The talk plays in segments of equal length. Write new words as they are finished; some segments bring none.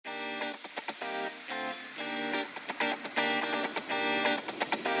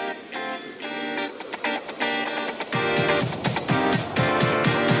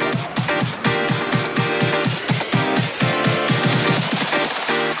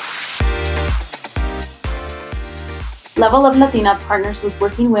Level Up Latina partners with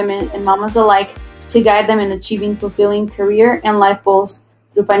working women and mamas alike to guide them in achieving fulfilling career and life goals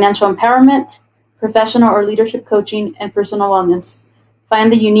through financial empowerment, professional or leadership coaching, and personal wellness.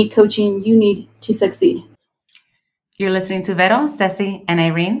 Find the unique coaching you need to succeed. You're listening to Vero, Ceci, and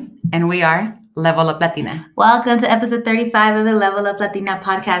Irene, and we are Level Up Latina. Welcome to episode 35 of the Level Up Latina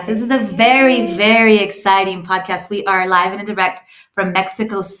podcast. This is a very, very exciting podcast. We are live and direct from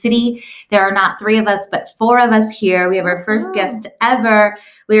Mexico City. There are not 3 of us, but 4 of us here. We have our first guest ever.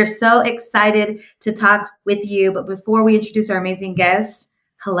 We are so excited to talk with you. But before we introduce our amazing guests,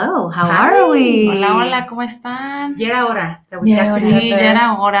 hello, how are we? Hola, hola, ¿cómo están? Ya era hora. Sí, ya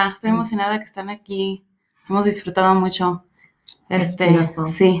era hora. Estoy emocionada que están aquí. Hemos disfrutado mucho.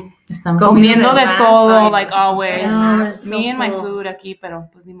 Sí. Estamos comiendo de todo, like always. Oh, Me and my food aquí, pero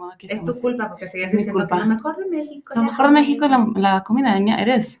pues ni modo aquí Es estamos. tu culpa porque sigues Es mi diciendo culpa. que lo mejor de México. Lo mejor de México es la comida. It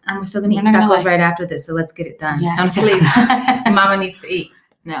is. And we're still going to We're eat not gonna tacos lie. right after this, so let's get it done. Yes. Please. Mama needs to eat.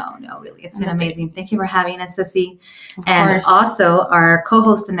 No, really. It's been amazing. Thank you for having us, Ceci. Of And course. also, our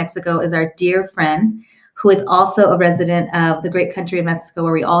co-host in Mexico is our dear friend, who is also a resident of the great country of Mexico,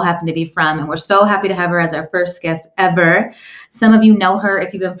 where we all happen to be from. And we're so happy to have her as our first guest ever. Some of you know her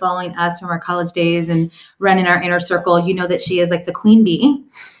if you've been following us from our college days and running our inner circle. You know that she is like the queen bee.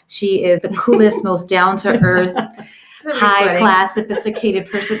 She is the coolest, most down-to-earth, high-class, sophisticated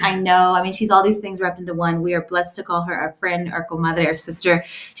person I know. I mean, she's all these things wrapped into one. We are blessed to call her our friend, our comadre, our sister.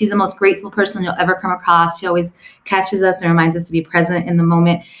 She's the most grateful person you'll ever come across. She always catches us and reminds us to be present in the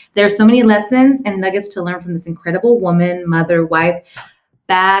moment. There are so many lessons and nuggets to learn from this incredible woman, mother, wife,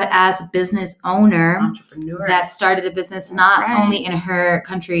 badass business owner, Entrepreneur. that started a business not only in her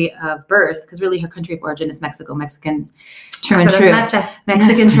country of birth, because really her country of origin is Mexico, Mexican, true and Hasta true. las nachas.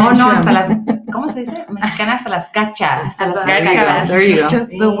 Mexican true Oh, and no, true. hasta las, ¿cómo se dice? Mexicana hasta las cachas. Hasta las cachas. There you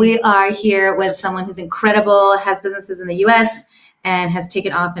go. But we are here with someone who's incredible, has businesses in the U.S., and has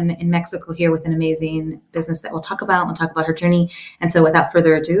taken off in Mexico here with an amazing business that we'll talk about. We'll talk about her journey. And so without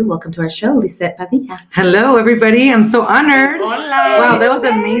further ado, welcome to our show, Lissette Padilla. Hello, everybody. I'm so honored. Hola. Wow, that was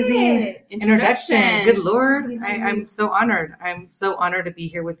an amazing introduction. Introduction. Good Lord. I'm so honored. I'm so honored to be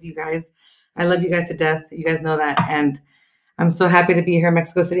here with you guys. I love you guys to death. You guys know that. And I'm so happy to be here in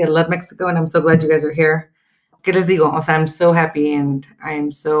Mexico City. I love Mexico, and I'm so glad you guys are here. ¿Qué les digo? O sea, I'm so happy, and I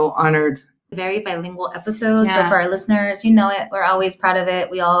am so honored. Very bilingual episode. So Yeah. for our listeners, you know it. We're always proud of it.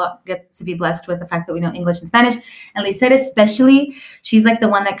 We all get to be blessed with the fact that we know English and Spanish. And Lissette especially, she's like the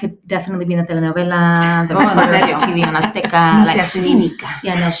one that could definitely be in a telenovela, the Oh, en serio? TV on Azteca. No seas cínica.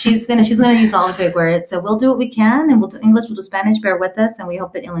 Yeah, no, she's gonna use all the big words. So we'll do what we can, and we'll do English, we'll do Spanish. Bear with us, and we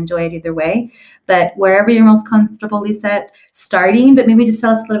hope that you'll enjoy it either way. But wherever you're most comfortable, Lissette, starting. But maybe just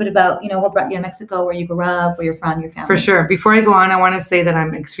tell us a little bit about what brought you to Mexico, where you grew up, where you're from, your family. For sure. Before I go on, I want to say that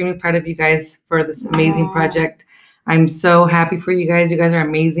I'm extremely proud of you guys for this amazing project. I'm so happy for you guys. You guys are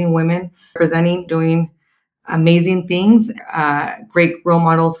amazing women representing, doing amazing things, great role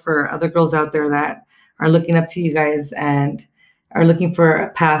models for other girls out there that are looking up to you guys and are looking for a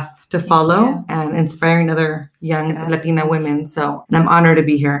path to follow and inspiring other young Latina women. So, and I'm honored to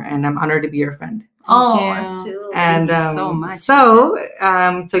be here, and I'm honored to be your friend. Oh, Thank you. us too. And so much. So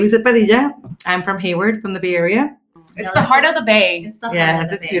Lissette Padilla. I'm from Hayward, from the Bay Area. It's the heart of the Bay. It's the heart Yeah, of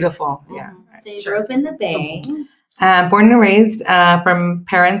the it's Bay. beautiful. Yeah. So you grew up in the Bay. Born and raised from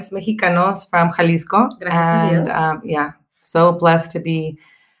parents Mexicanos from Jalisco. Gracias a And Dios. so blessed to be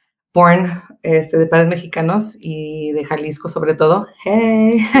born de padres mexicanos y de Jalisco sobre todo.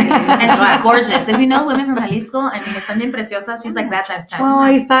 Hey. And she's gorgeous. If you know women from Jalisco, I mean, están bien preciosas. She's like that times 10. Oh,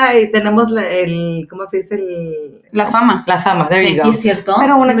 ahí está. Y tenemos ¿cómo se dice? La fama. La fama. There you ¿Y go. es cierto?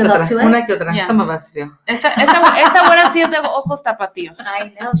 Pero una que Live up otra. to it? Una que otra. Yeah. Some of us do. Esta güera sí es de ojos tapatíos.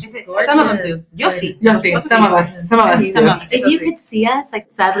 I know, she's gorgeous. Some of them do. Yo sí. Yo sí. Some of us. Some of us Some do. of us. If you could see us, like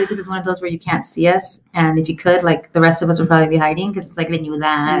sadly, this is one of those where you can't see us. And if you could, like the rest of us would probably be hiding because it's like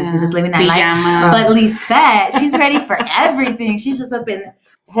greñudas and just living that life. Pijama. But Lissette, she's ready for everything. She's just up in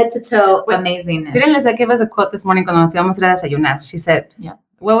head to toe amazingness. Didn't Lissette give us a quote this morning cuando nos íbamos a ir a desayunar? She said, Yeah.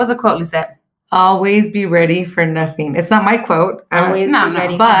 What was the quote, Lissette? Always be ready for nothing. It's not my quote. Always No, be no.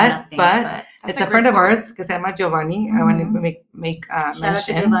 ready But- for nothing. but- That's It's a friend of ours que se llama Giovanni. I want to make Shout out to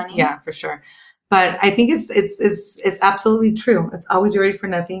mention. Giovanni. Yeah, for sure. But I think it's absolutely true. It's always be ready for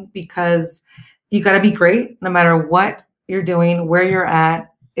nothing because you got to be great no matter what you're doing, where you're at.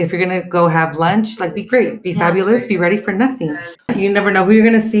 If you're going to go have lunch, like be great, be fabulous, be ready for nothing. You never know who you're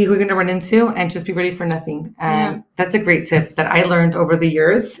going to see, who you're going to run into, and just be ready for nothing. And that's a great tip that I learned over the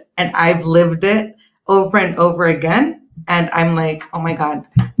years, and I've lived it over and over again. And I'm like, oh my God,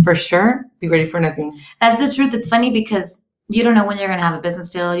 for sure, be ready for nothing. That's the truth. It's funny because You don't know when you're going to have a business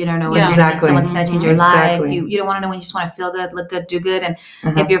deal. You don't know when Yeah. you're going to meet Exactly. someone that's going to change your Exactly. life. You don't want to know when you just want to feel good, look good, do good. And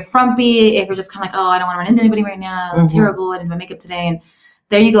Uh-huh. if you're frumpy, if you're just kind of like, oh, I don't want to run into anybody right now. I'm terrible. I did my makeup today. And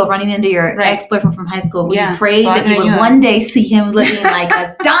there you go, running into your Right. ex-boyfriend from high school. Yeah. You prayed that you would Ayuda. one day see him looking like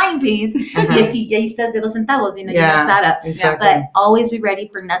a dime piece. Uh-huh. Yes, he says de los centavos, you know, you Yeah. mess that up. Exactly. But always be ready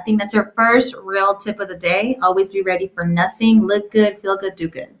for nothing. That's your first real tip of the day. Always be ready for nothing. Look good, feel good, do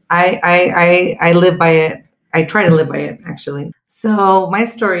good. I live by it. I try to live by it, actually. So my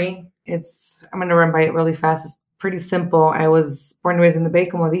story, I'm going to run by it really fast. It's pretty simple. I was born and raised in the Bay,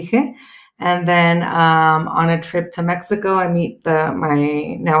 como dije. And then on a trip to Mexico, I meet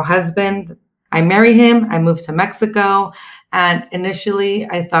my now husband. I marry him. I move to Mexico. And initially,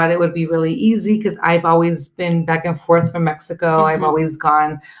 I thought it would be really easy because I've always been back and forth from Mexico. I've always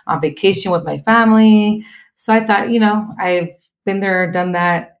gone on vacation with my family. So I thought, I've been there, done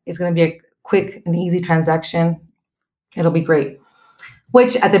that. It's going to be a quick and easy transaction. It'll be great.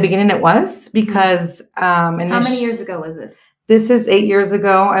 Which at the beginning it was because How many years ago was this? This is 8 years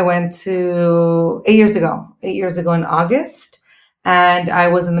ago. I went to 8 years ago in August. And I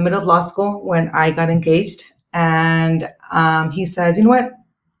was in the middle of law school when I got engaged. And he says, you know what?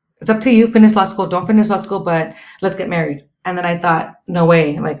 It's up to you. Finish law school. Don't finish law school, but let's get married. And then I thought, no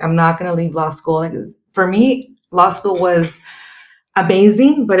way. Like, I'm not going to leave law school. Like, for me, law school was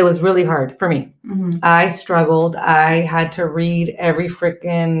amazing, but it was really hard for me. I struggled. I had to read every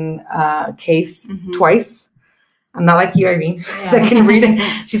freaking case twice. I'm not like you, Irene, that can read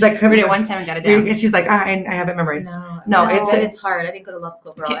it. She's like, read it one time and got it down. She's like, I have it memorized. No, it's hard. I didn't go to law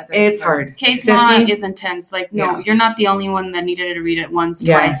school, girl. It's hard. Case law is intense. Like, no, you're not the only one that needed to read it once,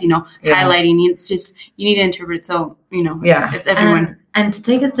 twice, highlighting. It's just, you need to interpret. So, it's everyone. And to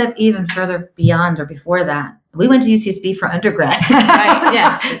take a step even further beyond or before that, we went to UCSB for undergrad. Right.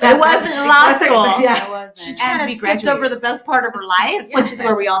 Yeah. It wasn't law school. Yeah, it wasn't. She kind of skipped over the best part of her life, which is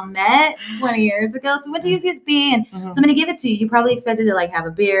where we all met 20 years ago. So we went to UCSB and somebody gave it to you. You probably expected to have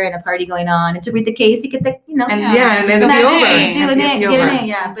a beer and a party going on and to read the case. You get the, and then it'll be over. Get an A.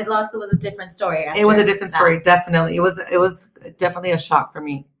 Yeah. But law school was a different story. It was a different story. Definitely. It was definitely a shock for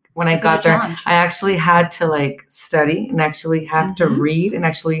me. When I got there, I actually had to study and actually have to read and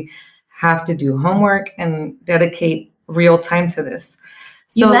actually have to do homework and dedicate real time to this.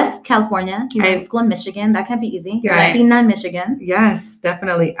 So you left California. You went to school in Michigan. That can't be easy. Yeah. Latina in Michigan. Yes,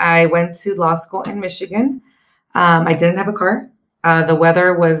 definitely. I went to law school in Michigan. I didn't have a car. The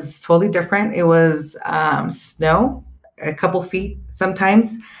weather was totally different. It was snow, a couple feet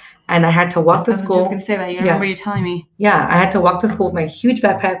sometimes. And I had to walk to school. I was just going to say that. You remember you telling me. Yeah, I had to walk to school with my huge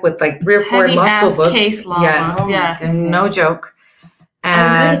backpack with 3 or 4 law school books. Case law. Yes. No joke.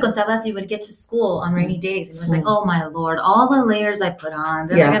 And you would get to school on rainy days. And it was like, oh my Lord, all the layers I put on.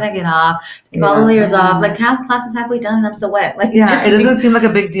 Then I got to get off. Take all the layers off. Class is halfway done and I'm still wet. It doesn't seem like a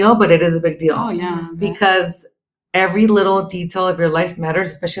big deal, but it is a big deal. Oh, yeah. Because every little detail of your life matters,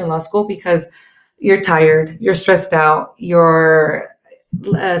 especially in law school, because you're tired, you're stressed out, you're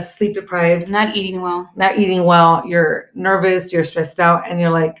sleep deprived, not eating well, you're nervous, you're stressed out, and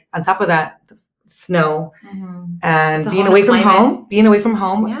you're on top of that, snow and being away from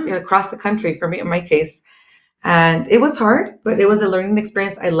home across the country for me in my case. And it was hard, but it was a learning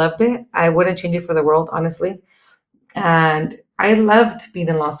experience. I loved it. I wouldn't change it for the world, honestly. And I loved being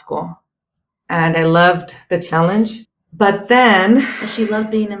in law school and I loved the challenge. But then she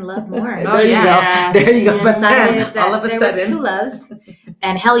loved being in love more. There you go. But then all of a sudden, was 2 loves,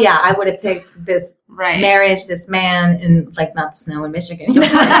 and hell yeah, I would have picked this marriage, this man, and not the snow in Michigan. You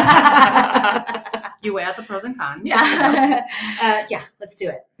weigh out the pros and cons. Yeah, let's do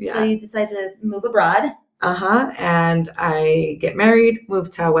it. Yeah. So you decide to move abroad. And I get married,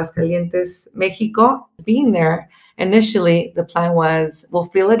 move to Aguascalientes, Mexico. Being there initially, the plan was we'll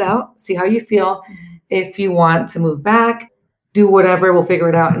feel it out, see how you feel. If you want to move back, do whatever, we'll figure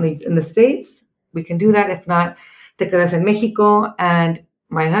it out in the States. We can do that. If not, te quedas en Mexico. And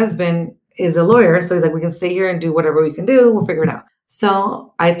my husband is a lawyer. So he's like, we can stay here and do whatever we can do. We'll figure it out.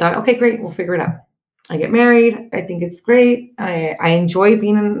 So I thought, okay, great. We'll figure it out. I get married. I think it's great. I enjoy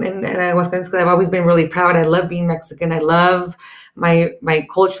being in Aguascalientes because I've always been really proud. I love being Mexican. I love my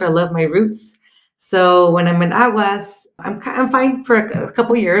culture. I love my roots. So when I'm in Aguas, I'm fine for a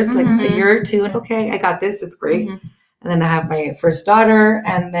couple years, a year or 2. And okay, I got this. It's great. And then I have my first daughter.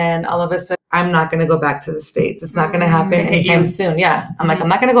 And then all of a sudden, I'm not going to go back to the States. It's not going to happen anytime soon. Yeah. I'm I'm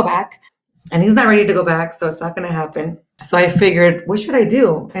not going to go back. And he's not ready to go back. So it's not going to happen. So I figured, what should I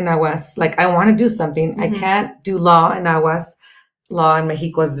do in Aguas? I want to do something. I can't do law in Aguas. Law in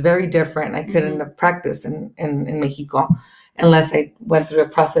Mexico is very different. I couldn't have practiced in Mexico unless I went through a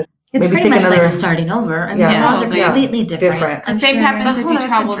process. It's pretty much like starting over. And the laws are completely different. The same happens if you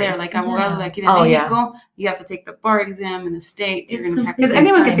travel there. Like abogado, like in Mexico, you have to take the bar exam in the state. Because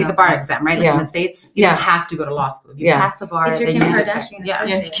anyone can take the bar exam, right? Like in the States, you don't have to go to law school. If you pass the bar, if you're Kim Kardashian,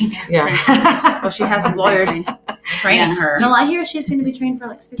 well, she has lawyers training her. No, I hear she's going to be trained for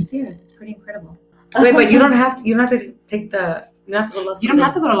like 6 years. It's pretty incredible. Wait, but you don't have to take the. You don't have to go to law school. You don't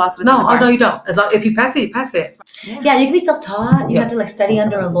have to go to law school. No, no, you don't. As long if you pass it, you pass it. Yeah, you can be self-taught. You have to like study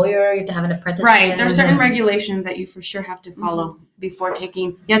under a lawyer. You have to have an apprenticeship. Right. There's certain regulations that you for sure have to follow before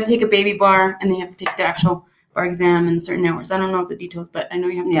taking. You have to take a baby bar, and then you have to take the actual bar exam in certain hours. I don't know the details, but I know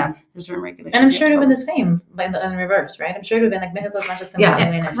you have to. Yeah. There's certain regulations. And I'm sure it would have been the same, like in the reverse, right? I'm sure it would have been like Mexico's not just going to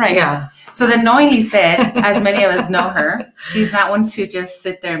win. Right. Yeah. So then, knowing Lissette, as many of us know her, she's not one to just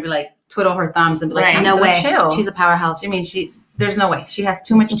sit there and be like twiddle her thumbs and be like, no way. Chill. She's a powerhouse. I mean, there's no way. She has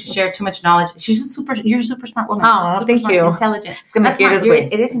too much to share, too much knowledge. You're a super smart woman. Oh, super thank smart, you. Intelligent. It's going to make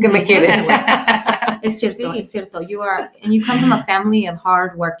it. It is going to make it. It's cierto. It's cierto. You are, and you come from a family of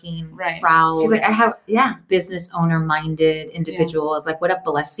hardworking, proud. She's like, I have, business owner-minded individuals. Like, what a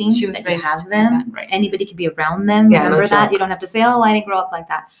blessing she was that you have them. Right. Anybody could be around them. Remember that. You don't have to say, "Oh, I didn't grow up like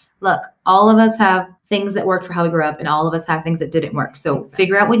that." Look, all of us have things that worked for how we grew up, and all of us have things that didn't work. So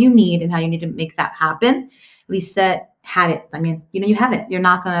figure out what you need and how you need to make that happen. Lissette had it. I mean, you have it. You're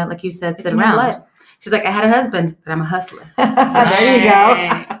not gonna, like you said, sit around. She's like, I had a husband, but I'm a hustler. So there you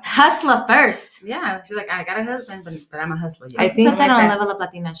go. Hustler first. Yeah. She's like, I got a husband, but I'm a hustler. I think put that on a Level Up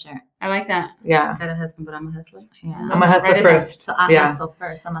Latina shirt. I like that. Yeah. I got a husband, but I'm a hustler. Yeah. I'm a hustler first. So I hustle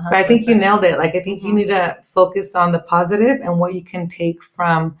first. I'm a hustler. But I think you nailed it. Like, I think you need to focus on the positive and what you can take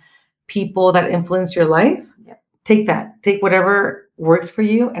from people that influence your life. Yep. Take that. Take whatever works for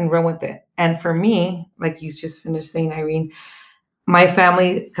you and run with it. And for me, like you just finished saying, Irene, my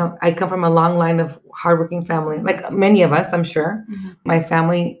family, I come from a long line of hardworking family, like many of us, I'm sure. Mm-hmm. My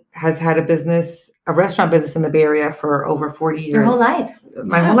family has had a restaurant business in the Bay Area for over 40 years. Your whole life.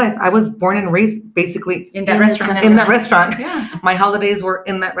 My whole life. I was born and raised basically in that restaurant. In that restaurant. Yeah. My holidays were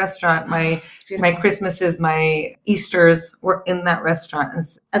in that restaurant. My Christmases, my Easters were in that restaurant.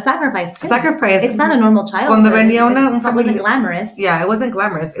 A sacrifice too. A sacrifice. It's not a normal childhood. It wasn't glamorous. Yeah, it wasn't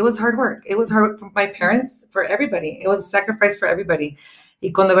glamorous. It was hard work. It was hard work for my parents, for everybody. It was a sacrifice for everybody.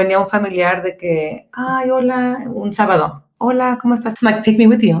 Y cuando venía un familiar de que, ay, hola, un sábado. Hola, ¿cómo estás? I'm like, take me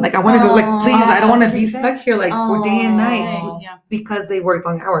with you. Like, I want to go. Like, please, I don't want to be stuck here like for day and night because they worked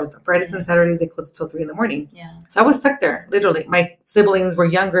long hours. Fridays and Saturdays, they closed till 3 a.m. Yeah. So I was stuck there, literally. My siblings were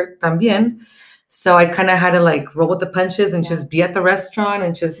younger también. So I kind of had to like roll with the punches and just be at the restaurant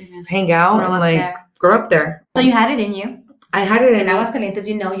and just hang out and grow up there. So you had it in you. I had it in me. And Aguascalientes,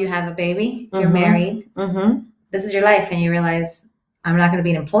 you have a baby. You're married. Mm-hmm. This is your life. And you realize, I'm not going to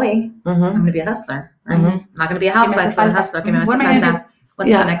be an employee. Mm-hmm. I'm going to be a hustler. Right? Mm-hmm. I'm not going to be a housewife, but a hustler.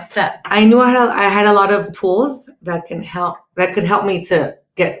 What's the next step? I knew I had a lot of tools that could help me to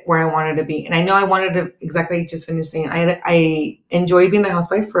get where I wanted to be. And I know I wanted to, exactly just finished saying, I enjoyed being a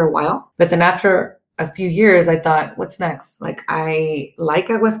housewife for a while. But then after a few years, I thought, what's next? Like, I like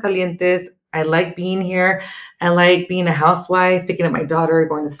Aguascalientes. I like being here. I like being a housewife, picking up my daughter,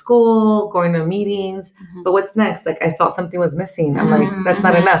 going to school, going to meetings. Mm-hmm. But what's next? Like, I felt something was missing. I'm like, that's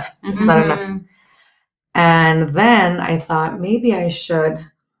not enough. Mm-hmm. It's not enough. And then I thought maybe I should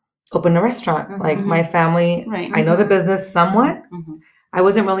open a restaurant. Mm-hmm. Like my family, I know the business somewhat. Mm-hmm. I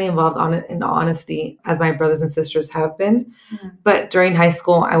wasn't really involved on it, in all honesty, as my brothers and sisters have been. Mm-hmm. But during high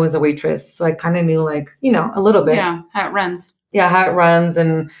school, I was a waitress. So I kind of knew, like, a little bit. Yeah, how it runs. Yeah, how it runs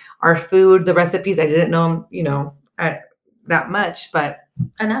and our food, the recipes. I didn't know them, at that much, but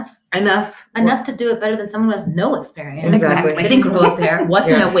enough to do it better than someone who has no experience. Exactly. They didn't grow up there.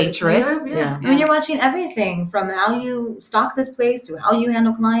 Wasn't a waitress. Yeah. I mean, you're watching everything from how you stock this place to how you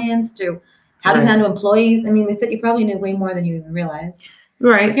handle clients to how to handle employees. I mean, they said you probably knew way more than you even realized.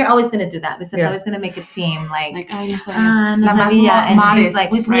 Right. You're always going to do that. This is always going to make it seem like oh, no sabía. And she's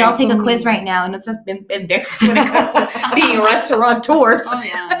like, we all take a quiz right now, and it's just been there when it comes to being restaurateurs. Oh,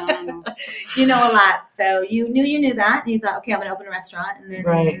 yeah. No. You know a lot. So you knew that. And you thought, okay, I'm going to open a restaurant. And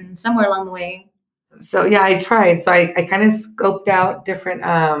then somewhere along the way. So, yeah, I tried. So I kind of scoped out different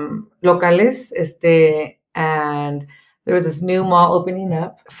locales, and there was this new mall opening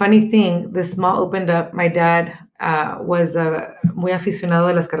up. Funny thing, this mall opened up. My dad was muy aficionado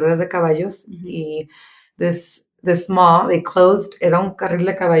de las carreras de caballos. Mm-hmm. Y this mall, they closed, era un carril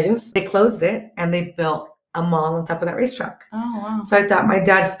de caballos. They closed it and they built a mall on top of that racetrack. Oh, wow. So I thought my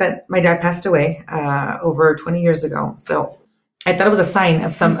dad passed away over 20 years ago. So I thought it was a sign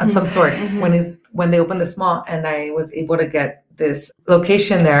of some sort when they opened this mall, and I was able to get this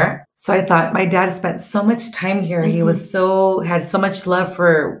location there. So I thought my dad spent so much time here. Mm-hmm. He had so much love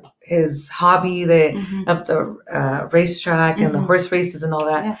for his hobby of the racetrack and the horse races and all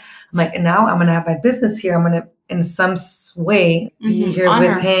that. Yeah. I'm like, and now I'm gonna have my business here. I'm gonna in some way be here Honor.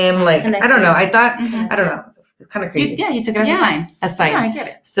 with him. Like Connected. I don't know. I thought Mhm. I don't know. Kind of crazy. You took it as a Yeah. sign. A sign. Yeah, I get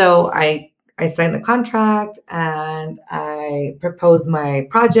it. So I signed the contract and I proposed my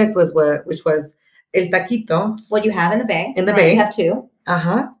project which was El Taquito What you have in the bay. in the You Bay. have 2.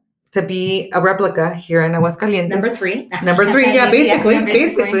 To be a replica here in Aguascalientes. Number 3. Number 3, yeah, basically.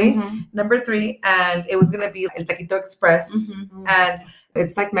 Mhm. Number 3. And it was going to be El Taquito Express. Mhm. And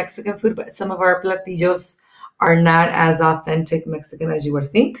it's like Mexican food, but some of our platillos are not as authentic Mexican as you would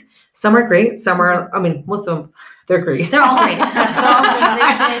think. Some are great. Some are, I mean, most of them, they're great. They're all great. They're all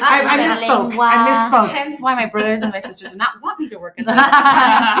delicious. I misspoke. Hence why my brothers and my sisters do not want me to work at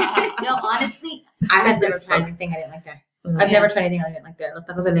No, honestly, I have never tried anything I didn't like there. I've never tried anything I didn't like there. Los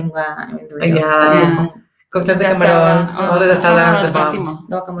tacos de lengua. I mean, Yeah. Cóctel de camarón. All the asada are the best.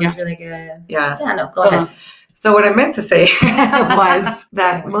 Guacamole is really good. Yeah. Yeah, no, go ahead. So what I meant to say was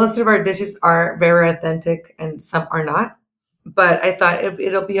that most of our dishes are very authentic and some are not. But I thought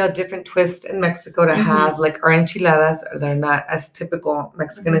it'll be a different twist in Mexico to have like our enchiladas. They're not as typical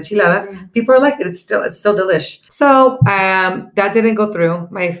Mexican enchiladas. People are like it. It's still delish. So that didn't go through.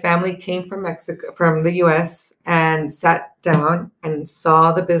 My family came from from the U.S. and sat down and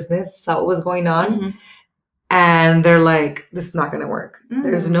saw the business, saw what was going on. And they're like, this is not going to work.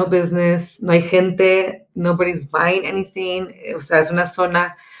 There's no business, no hay gente, nobody's buying anything. O sea, es una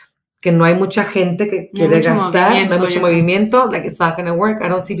zona que no hay mucha gente que quiere gastar, no hay mucho movimiento. Like, it's not going to work. I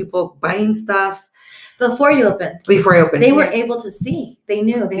don't see people buying stuff. Before you opened. Before I opened. They were able to see. They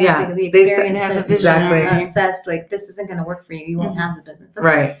knew. They had the experience. They had the to vision. assess, like, this isn't going to work for you. You won't have the business.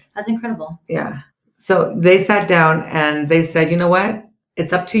 Right. That's incredible. Yeah. So they sat down and they said, you know what?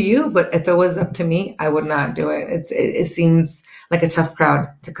 It's up to you, but if it was up to me, I would not do it. It seems like a tough crowd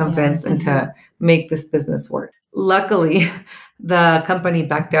to convince and to make this business work. Luckily, the company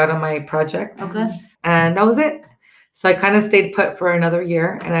backed out on my project. Okay. And that was it. So I kind of stayed put for another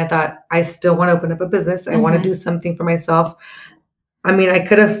year. And I thought, I still want to open up a business. I want to do something for myself. I mean, I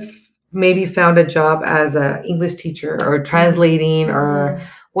could have maybe found a job as an English teacher or translating or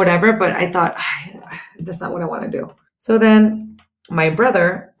whatever. But I thought, that's not what I want to do. So then my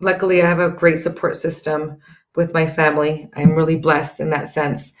brother, luckily I have a great support system with my family. I'm really blessed in that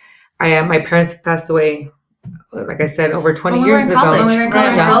sense. My parents passed away, like I said, over 20 years ago. When we were in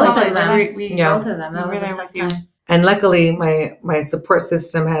college, both of them. Both of them. That was a tough time. And luckily my support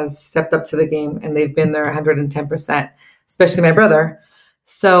system has stepped up to the game and they've been there 110%, especially my brother.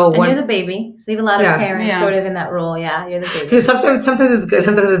 So you're the baby. So you have a lot of parents sort of in that role. Yeah, you're the baby. Sometimes it's good,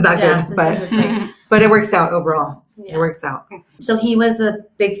 sometimes it's not good. But it works out overall. Yeah. It works out. So he was a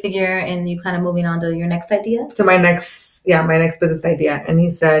big figure in you kind of moving on to your next idea? To my next business idea. And he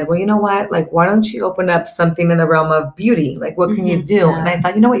said, well, you know what? Like, why don't you open up something in the realm of beauty? Like, what can you do? Yeah. And I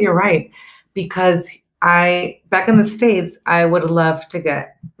thought, you know what? You're right. Because back in the States, I would have to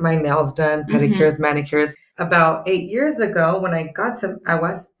get my nails done, pedicures, manicures. About 8 years ago, when I got some, no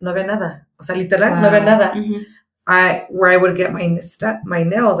había nada. O sea, literal, no había nada. Where I would get my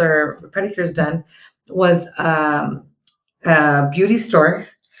nails or pedicures done was a beauty store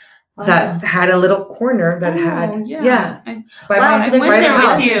that had a little corner that had I went there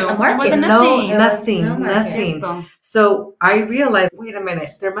with you. A market. It wasn't nothing. So I realized, wait a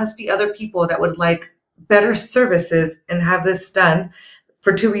minute, there must be other people that would like better services and have this done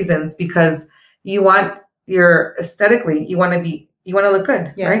for 2 reasons. Because you want aesthetically, you want to look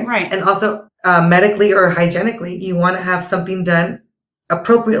good, right? And also medically or hygienically, you want to have something done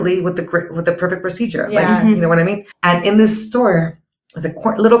appropriately with the perfect procedure. Like, you know what I mean? And in this store, there's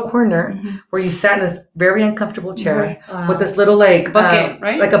a little corner where you sat in this very uncomfortable chair with this little like bucket,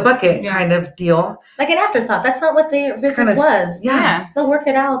 right? Like a bucket kind of deal. Like an afterthought. That's not what their business was. Yeah. They'll work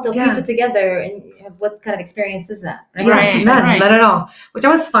it out. They'll piece it together. And what kind of experience is that? Right? None at all. Which I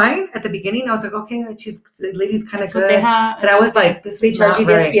was fine at the beginning. I was like, okay, the lady's kind of good. But I was like, this is not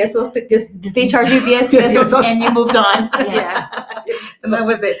right. They charge you 10 pesos and you moved on. And that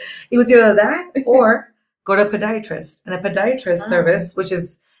was it. It was either that or go to a podiatrist. And a podiatrist service, which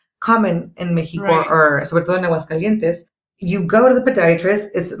is common in Mexico or sobre todo en Aguascalientes, you go to the podiatrist.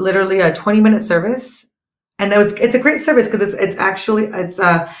 It's literally a 20-minute service. And it's a great service because it's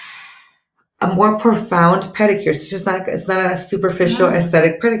a more profound pedicure. It's not a superficial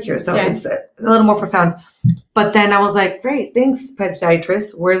aesthetic pedicure. So it's a little more profound. But then I was like, great, thanks,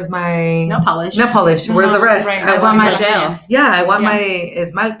 podiatrist. Where's my nail polish? Where's the rest? I want my gel. Yeah, I want my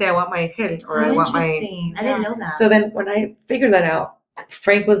esmalte. I want my gel. Or I want my. I didn't know that. So then when I figured that out,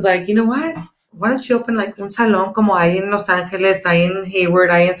 Frank was like, you know what? why don't you open like un salón como hay en Los Angeles, hay en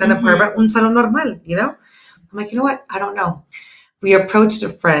Hayward, hay en Santa Barbara, un salón normal, you know? I'm like, you know what? I don't know. We approached a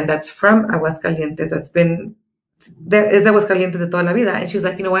friend that's from Aguascalientes that's been there is Aguascalientes de toda la vida. And she's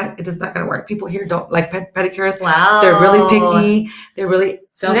like, you know what? It is not going to work. People here don't like pedicures. Wow. They're really picky. They're really...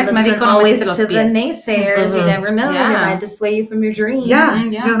 Don't listen always to the naysayers. You never know. They might dissuade you from your dream. Yeah.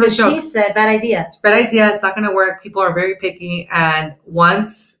 No, so she said, bad idea. Bad idea. It's not going to work. People are very picky. And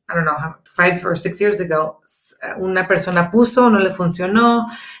once, I don't know, 5 or 6 years ago, una persona puso, no le funcionó,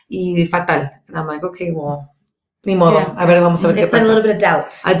 y fatal. And I'm like, okay, well, ni modo. A ver, vamos a ver qué pasa. A little bit of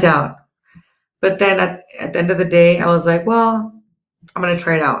doubt. A doubt. But then at the end of the day, I was like, well, I'm going to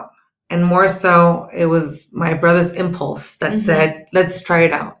try it out. And more so, it was my brother's impulse that said, let's try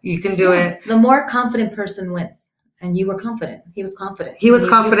it out. You can do it. The more confident person wins. And you were confident. He was confident. He was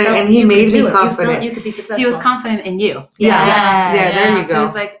confident, and he made me confident. You felt you could be successful. He was confident in you. Yeah, there you go. He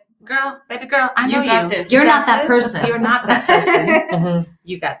was like, girl, baby girl, I know you. got this. You're not that person. You're not that person.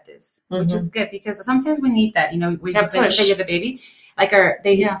 You got this, which is good because sometimes we need that. You know, when you're the baby, like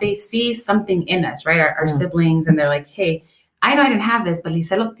they see something in us, right? Our siblings, and they're like, hey, I know I didn't have this, but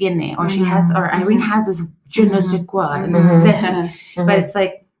Lisa lo tiene, or she has, or Irene has this je ne sais quoi, but it's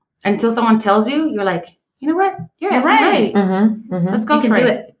like until someone tells you, you're like, you know what, you're right. Let's go for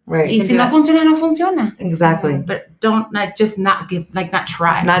it. Right. Y si no funciona, no funciona. Exactly. But don't not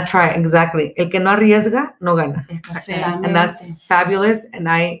try. Not try. Exactly. El que no arriesga, no gana. Exactly. And that's fabulous. And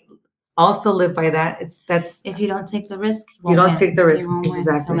I also live by that. That's if you don't take the risk, you don't take the risk. You'll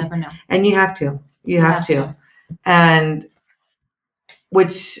Exactly. never know. And you have to. You have to. And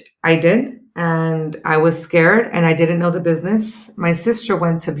which I did. And I was scared and I didn't know the business. My sister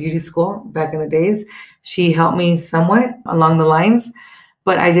went to beauty school back in the days. She helped me somewhat along the lines.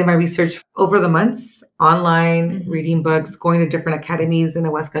 But I did my research over the months, online, reading books, going to different academies in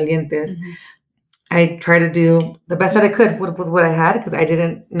Aguascalientes. I tried to do the best that I could with what I had because I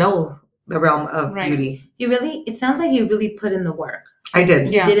didn't know the realm of beauty. It sounds like you really put in the work. I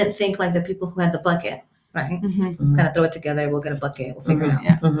did. You didn't think like the people who had the bucket, right? Let's kind of throw it together. We'll get a bucket. We'll figure it out.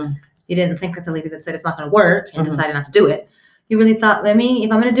 Yeah. You didn't think like the lady that said it's not going to work and decided not to do it. You really thought, if I'm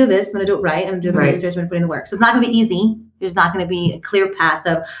going to do this, I'm going to do it right. I'm going to do the research. I'm going to put in the work. So it's not going to be easy. There's not going to be a clear path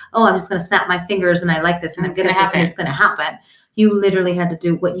of, I'm just going to snap my fingers and I like this and I'm good at this and it's going to happen. You literally had to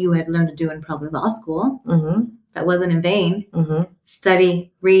do what you had learned to do in probably law school. That wasn't in vain.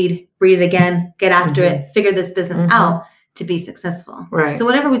 Study, read it again, get after it, figure this business out to be successful. Right. So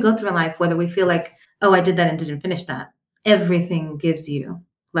whatever we go through in life, whether we feel like, I did that and didn't finish that, everything gives you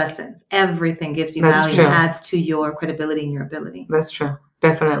lessons. Everything gives you value and adds to your credibility and your ability. That's true.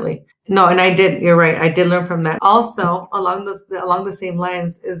 Definitely. No, and I did. You're right. I did learn from that. Also, along the same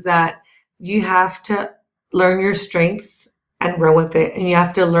lines is that you have to learn your strengths and run with it. And you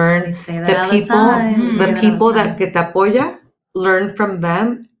have to learn the people that get te apoya, learn from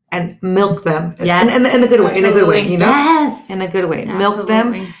them and milk them. Yes. In a good way. In a good way, you know? Yes. In a good way. Milk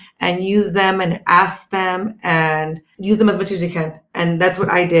them and use them and ask them and use them as much as you can. And that's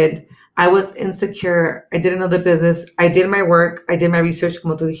what I did. I was insecure. I didn't know the business. I did my work. I did my research,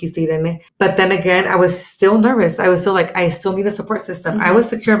 como tú dijiste, Irene. But then again, I was still nervous. I was still like, I still need a support system. I was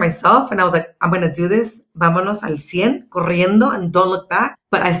secure in myself. And I was like, I'm going to do this. Vámonos al 100, corriendo, and don't look back.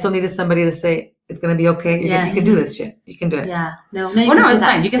 But I still needed somebody to say, it's going to be okay. You can do this shit. You can do it. Yeah. No, it's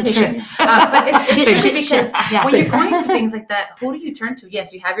fine. You can say shit. But it's because when you're going through things like that, who do you turn to?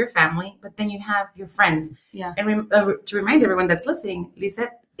 Yes, you have your family, but then you have your friends. Yeah. And to remind everyone that's listening,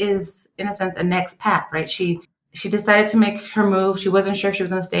 Lissette is, in a sense, an expat, right? She decided to make her move. She wasn't sure if she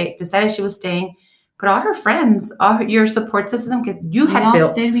was going to stay. Decided she was staying. But all her friends, your support system that you had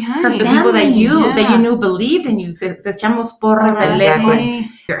built, stayed behind. the people that you knew believed in you, te echamos porras de lejos,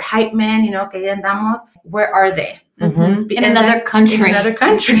 your hype man, que ya andamos, where are they? In another country.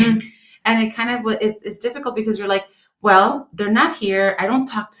 And it kind of, it's difficult because you're like, well, they're not here. I don't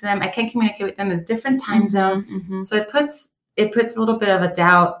talk to them. I can't communicate with them. It's a different time zone. So it puts a little bit of a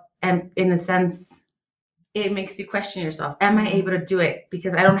doubt, and in a sense, it makes you question yourself. Am I able to do it?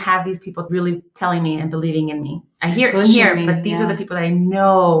 Because I don't have these people really telling me and believing in me. I hear it from here, but these are the people that I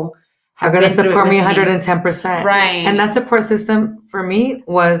know are going to support me 110%. Right. And that support system for me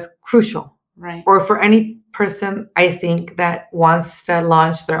was crucial. Right. Or for any person, I think, that wants to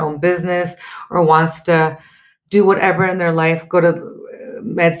launch their own business or wants to do whatever in their life, go to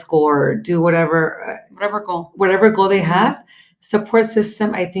med school or do whatever goal they have. Support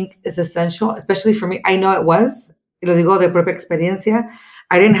system, I think, is essential, especially for me. I know it was. Lo digo de propia experiencia.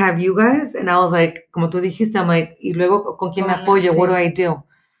 I didn't have you guys, and I was like, como tú dijiste, I'm like, y luego, ¿con quién me apoyo? What do I do?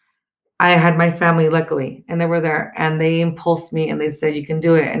 I had my family, luckily, and they were there, and they impulsed me, and they said, you can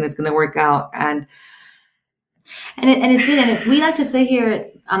do it, and it's going to work out. And it did. And we like to say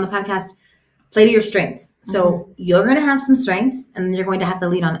here on the podcast, play to your strengths. So you're going to have some strengths, and you're going to have to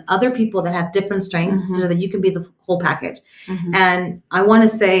lean on other people that have different strengths so that you can be the whole package. And I want to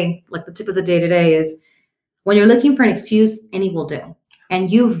say, like, the tip of the day today is, when you're looking for an excuse, any will do. And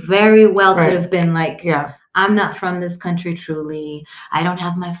you very well could have been like, I'm not from this country truly. I don't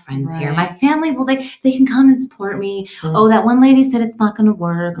have my friends here. My family, well, they can come and support me. Oh, that one lady said it's not going to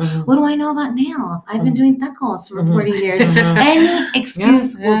work. What do I know about nails? I've been doing tacos for 40 years. Any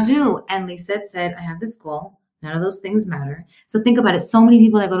excuse will do. And Lissette said, I have this goal. None of those things matter. So think about it. So many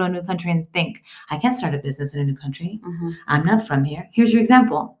people that go to a new country and think, I can't start a business in a new country. I'm not from here. Here's your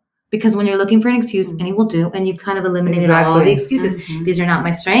example. Because when you're looking for an excuse, any will do. And you've kind of eliminated all the excuses. These are not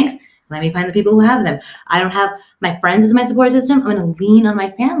my strengths. Let me find the people who have them. I don't have my friends as my support system. I'm going to lean on my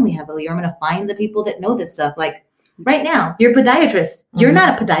family heavily, or I'm going to find the people that know this stuff. Like right now, you're a podiatrist. You're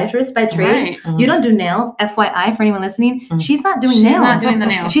not a podiatrist by trade. You don't do nails. FYI, for anyone listening, she's not doing nails. She's not doing the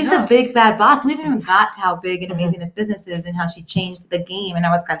nails. She's a big, bad boss. We haven't even got to how big and amazing this business is and how she changed the game in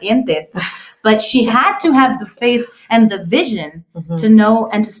Aguascalientes. But she had to have the faith and the vision to know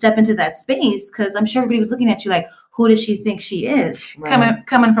and to step into that space, because I'm sure everybody was looking at you like, who does she think she is?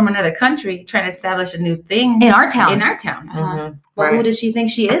 Coming from another country, trying to establish a new thing in our town. Well, who does she think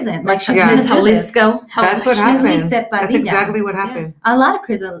she isn't? Like, she's Miss Jalisco. That's what happened. Lissette Padilla. That's exactly what happened. A lot of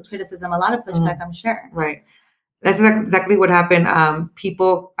criticism, a lot of pushback, I'm sure. Right. That's exactly what happened.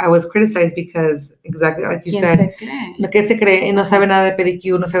 I was criticized because, exactly like you said, lo que se cree, y no sabe nada de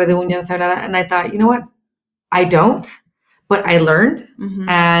pedicure, no sabe de uñas, no sabe nada. And I thought, you know what? I don't, but I learned,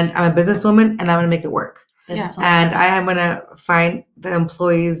 and I'm a businesswoman, and I'm going to make it work. And I am going to find the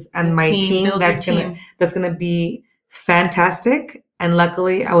employees and my team that's going to be fantastic. And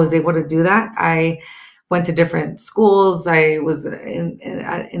luckily, I was able to do that. I went to different schools. I was in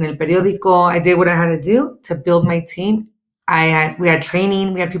el periódico. I did what I had to do to build my team. We had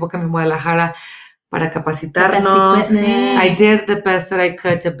training. We had people come from Guadalajara para capacitarnos. I did the best that I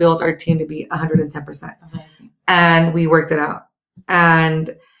could to build our team to be 110%. Amazing. And we worked it out.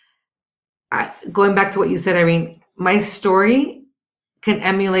 And going back to what you said, Irene, my story can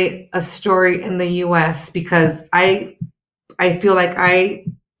emulate a story in the U.S. because I feel like I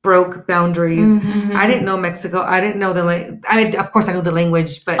broke boundaries. I didn't know Mexico. I didn't know the language. I mean, of course, I knew the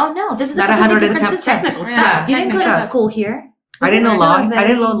language, but this is not 110 technical stuff. You didn't go to school here. I didn't know law. I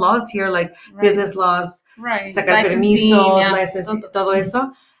didn't know laws here, like business laws, sacar permisos, todo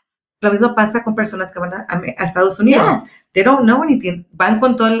eso. Lo mismo pasa con personas que van a Estados Unidos. They don't know anything. Van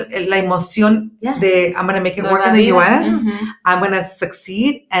con toda la emoción de, I'm going to make it work in the U.S. I'm going to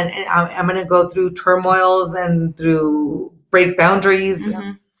succeed, and I'm going to go through turmoils and through break boundaries.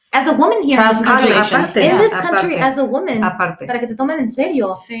 As a woman here in this country, as a woman, para que te tomen en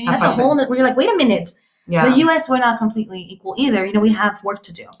serio, that's a whole, where you're like, wait a minute. The U.S., we're not completely equal either. You know, we have work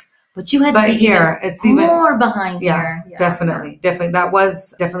to do. But you had to be here. It's even more behind here. Yeah, definitely. That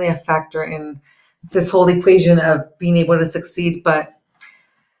was definitely a factor in this whole equation of being able to succeed. But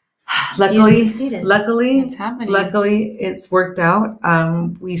luckily, it's worked out.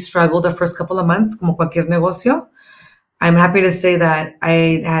 We struggled the first couple of months, como cualquier negocio. I'm happy to say that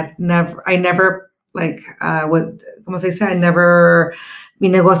I never mi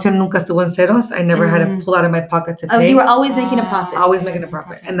negocio nunca estuvo en ceros. I never had to pull out of my pocket to pay. You were always making a profit. Always making a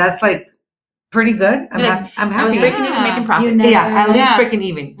profit. And that's like pretty good. I'm happy. I was breaking even, making profit. At least breaking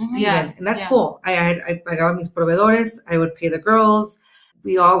even. And that's cool. I got mis proveedores. I would pay the girls.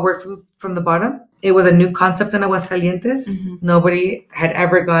 We all worked from the bottom. It was a new concept in Aguascalientes. Nobody had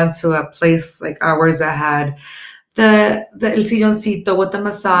ever gone to a place like ours that had the el silloncito with the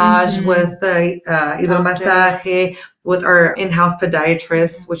massage, with the hidromasaje, with our in-house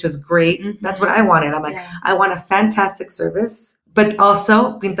podiatrist, which is great. That's what I wanted. I'm like, I want a fantastic service, but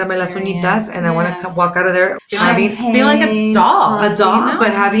also píntame las uñitas, and I want to walk out of there feel like a doll,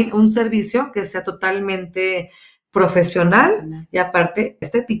 but having un servicio que sea totalmente profesional y aparte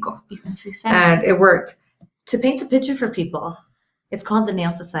estético. And it worked. To paint the picture for people, it's called the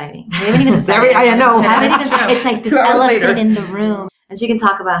Nail Society. We haven't even said it. I know. It's like this elephant in the room. And she can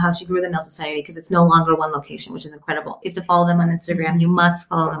talk about how she grew the Nail Society because it's no longer one location, which is incredible. You have to follow them on Instagram. You must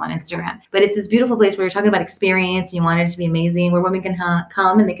follow them on Instagram. But it's this beautiful place where you're talking about experience. You want it to be amazing, where women can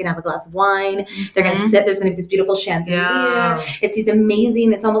come and they can have a glass of wine. They're going to sit. There's going to be this beautiful chandelier. It's these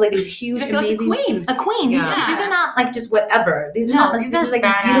amazing, it's almost like these huge, amazing. Like a queen. These are not like just whatever. These are these are like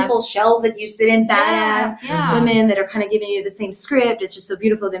these beautiful shells that you sit in, badass women that are kind of giving you the same script. It's just so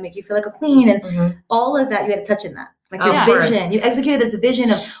beautiful. They make you feel like a queen. And all of that, you had to touch in that. Like your vision. You executed this vision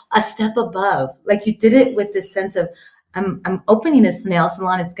of a step above. Like you did it with this sense of, I'm opening this nail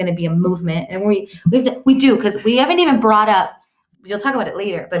salon. It's going to be a movement. And we do, because we haven't even brought up, you'll talk about it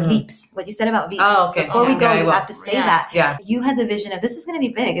later, but Veeps, what you said about Veeps. Oh, okay. Before we go, you have to say that. Yeah. You had the vision of, this is going to be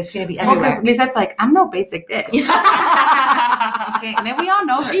big. It's going to be everywhere. Because Lisette's like, I'm no basic bitch. Okay, and then we all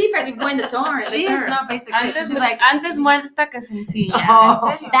know her. She coined the term. She is no basic bitch. She's like, antes muerta que sencilla.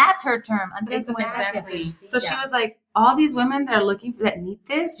 Oh. That's her term. Exactly. So she was like, all these women that are looking for that need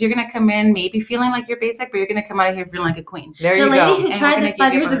this, you're gonna come in maybe feeling like you're basic, but you're gonna come out of here feeling like a queen. There the you lady go. who And tried we're this gonna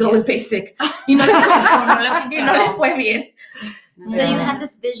 5 give years you ago a- was basic. You know, you know le fue bien. So you had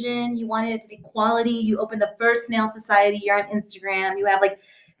this vision, you wanted it to be quality, you opened the first nail society, you're on Instagram, you have like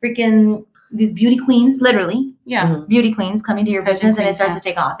freaking these beauty queens, literally. Yeah. Beauty queens coming to your Fashion business and it queens, starts to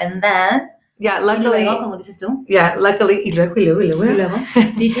take off. And then, Yeah, y luckily. luego, como dices tú, Yeah, luckily. Y luego.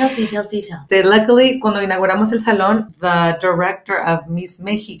 details. Luckily, cuando inauguramos el salón, the director of Miss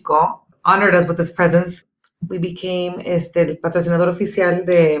Mexico honored us with his presence. We became el patrocinador oficial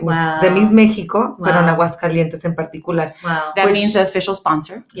de Miss México, pero en Aguascalientes en particular. Wow. That means the official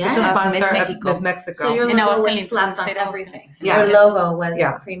sponsor. Yes. Official sponsor Miss of Mexico. Miss Mexico. So your And logo was Aguascalientes, slapped the on state of everything. Aguascalientes. Your Yes. logo was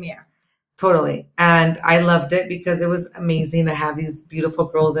Yeah. premier. Totally. And I loved it because it was amazing to have these beautiful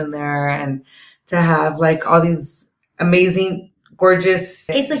girls in there and to have like all these amazing, gorgeous.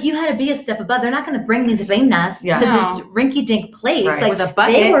 It's like you had to be a step above. They're not going to bring these reinas to No. this rinky-dink place. Right. Like With a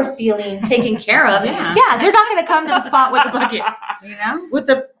bucket. they were feeling taken care of. Yeah. They're not going to come to the spot with a bucket. You know? With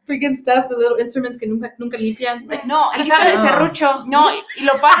the freaking stuff, the little instruments que nunca limpian. Like, No, y Sabes, sabes, serrucho. no, y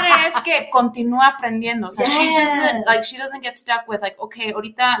lo padre es que continúa aprendiendo. O sea, Yes. she doesn't get stuck with like, okay,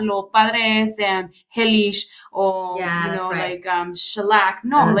 ahorita lo padre es hellish or, Yeah, you know, that's right. like shellac.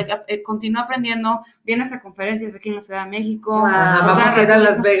 No, like continúa aprendiendo. Vienes a conferencias aquí en la Ciudad de México. Wow. Vamos a ir a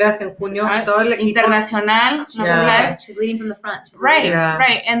Las Vegas en junio. Todo el equipo. Internacional. Yeah. She's leading from the front. She's Right, leading. Yeah.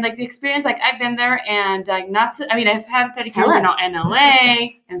 right. And like the experience, like I've been there and like I've had pedicures Tell us. in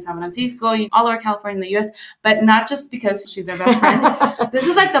LA, in San Francisco, all over California, in the US, but not just because she's our best friend. This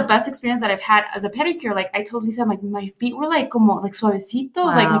is like the best experience that I've had as a pedicure. Like I told Lisa, like my feet were like suavecitos,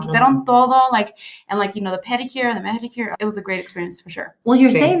 like me Wow. quitaron todo, like, and like, you know, the pedicure and the manicure. It was a great experience for sure. Well, you're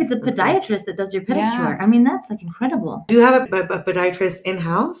saying Thanks. it's a podiatrist that does your pedicure. Yeah. I mean, that's like incredible. Do have a podiatrist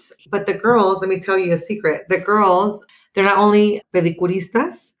in-house, but the girls, let me tell you a secret. The girls, they're not only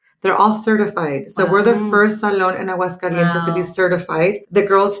pedicuristas, they're all certified. So we're the first salon in Aguascalientes to be Wow. certified. The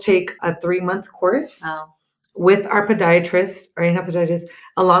girls take a 3-month course Wow. with our podiatrist, or in-house podiatrist,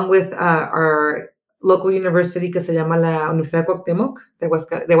 along with our local university que se llama la Universidad de Cuauhtémoc de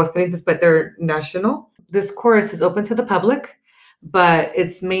Aguascalientes, but they're national. This course is open to the public, but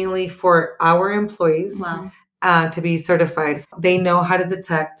it's mainly for our employees. Wow. To be certified. They know how to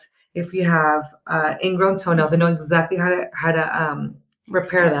detect if you have ingrown toenail. They know exactly how to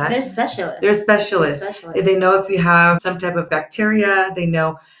repair that. They're specialists. They're specialists. They know if you have some type of bacteria. They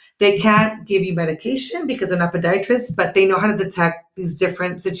know they can't give you medication because they're not podiatrists, but they know how to detect these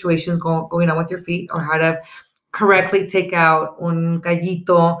different situations going on with your feet, or how to correctly take out un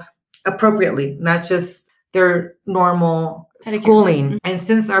gallito appropriately, not just their normal schooling. And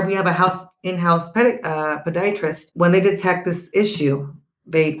since we have a in-house podiatrist, when they detect this issue,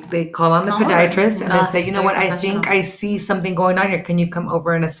 they call on the podiatrist and they say, you know what, I think I see something going on here. Can you come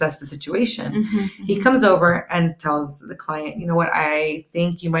over and assess the situation? He comes over and tells the client, you know what, I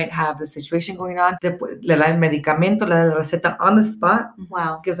think you might have the situation going on. Le da el medicamento, le da la receta on the spot.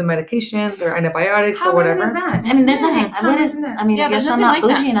 Wow. Gives them medication, their antibiotics How or whatever. is that? I mean, there's nothing. How What is? isn't it? I mean, Yeah, I guess there's I'm nothing not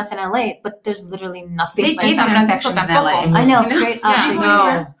like bougie that. enough in LA, but there's literally nothing. They like give that. you San Francisco infections in LA. tampoco. I know, straight up. Yeah. Like,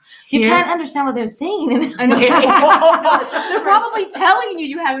 No. you Here- can't understand what they're saying. I know. They're probably telling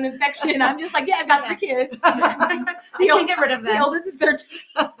you have an infection, and I'm just like, yeah, I've got 3 kids. You can't get rid of The that. oldest is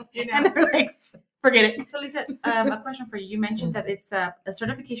 13, and they're like, forget it. So Lisa, a question for you. You mentioned that it's a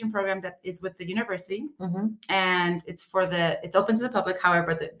certification program that is with the university, and it's open to the public.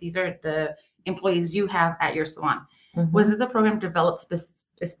 However, these are the employees you have at your salon. Was this a program developed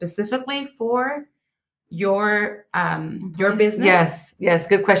specifically for your business? Yes,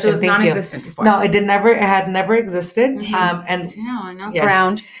 good So question. it was Thank you. non-existent before. No, it had never existed. And Yeah, I know. yes.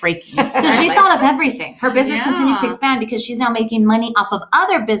 Groundbreaking. So she thought of everything. Her business Yeah. continues to expand because she's now making money off of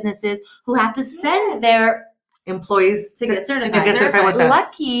other businesses who have to send their employees to get certified. to get certified with us.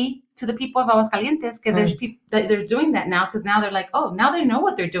 Lucky to the people of Aguascalientes, because there's people that they're doing that now, because now they're like, oh, now they know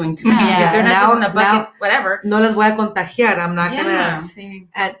what they're doing to me. Yeah. They're not Now- just in a bucket, now- whatever. No les voy a contagiar. I'm not Yeah. gonna. Sí.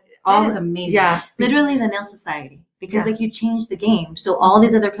 And all That is amazing. Yeah, Literally the nail society. Because Yeah. like you changed the game. So all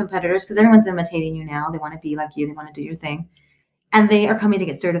these other competitors, because everyone's imitating you now, they want to be like you, they want to do your thing. and they are coming to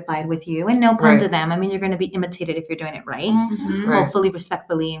get certified with you, and no pun to them. I mean, you're going to be imitated if you're doing it right, hopefully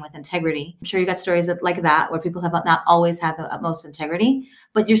respectfully and with integrity. I'm sure you got stories like that where people have not always had the utmost integrity,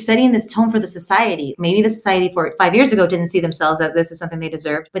 but you're setting this tone for the society. Maybe the society for 5 years ago didn't see themselves as this is something they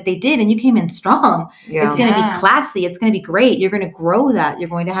deserved, but they did, and you came in strong. It's going to be classy. It's going to be great. You're going to grow that. You're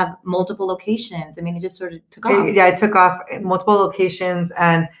going to have multiple locations. I mean, it just sort of took off. Yeah, it took off multiple locations,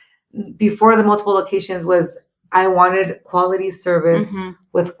 and before the multiple locations was I wanted quality service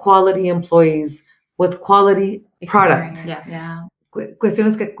with quality employees, with quality product. Yeah.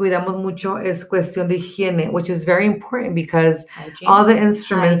 Cuestiones que cuidamos mucho es cuestión de higiene, which is very important because all the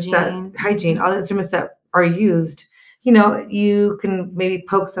instruments all the instruments that are used, you know, you can maybe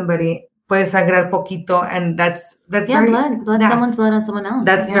poke somebody, puede sangrar poquito, and that's very blood, someone's blood on someone else.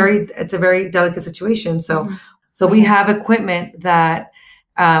 That's it's a very delicate situation. So we have equipment that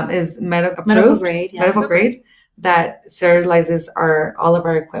is medical grade that sterilizes all of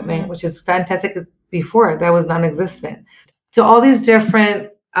our equipment, which is fantastic. Before that was non-existent. So all these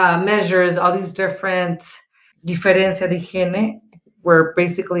different measures, all these different diferencia de higiene were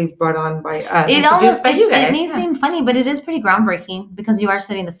basically brought on by us. It may seem funny, but it is pretty groundbreaking because you are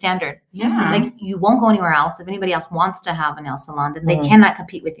setting the standard. Yeah. Like you won't go anywhere else. If anybody else wants to have a nail salon, then they cannot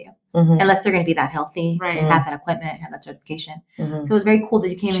compete with you unless they're going to be that healthy, and have that equipment, have that certification. So it was very cool that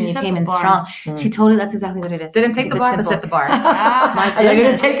you came in strong. She told her that's exactly what it is. Didn't take the bar, but set the bar. I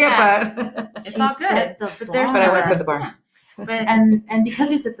didn't take it, but it's all good. But I was at the bar. But and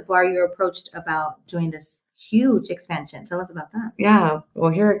because you set the bar, you're approached about doing this huge expansion. Tell us about that. Yeah.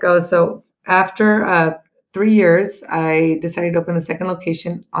 Well, here it goes. So after 3 years, I decided to open the second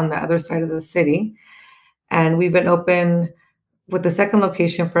location on the other side of the city. And we've been open with the second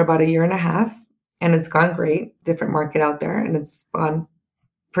location for about 1.5 years. And it's gone great. Different market out there. And it's gone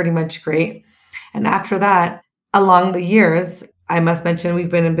pretty much great. And after that, along the years, I must mention we've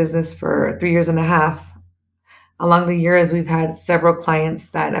been in business for 3.5 years. Along the years, we've had several clients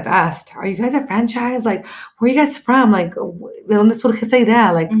that have asked, are you guys a franchise? Like, where are you guys from? Like, ¿de dónde surge esa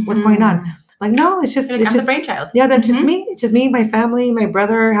idea? Like, what's going on? Like, no, it's just... I'm the brainchild. Yeah, that's just me. It's just me, my family, my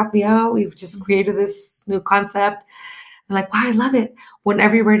brother helped me out. We've just created this new concept. I'm like, wow, I love it.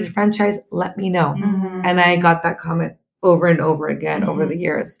 Whenever you're ready to franchise, let me know. And I got that comment over and over again over the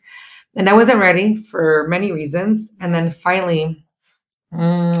years. And I wasn't ready for many reasons. And then finally,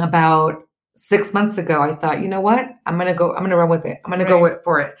 about 6 months ago, I thought, you know what? I'm going to run with it. I'm going to go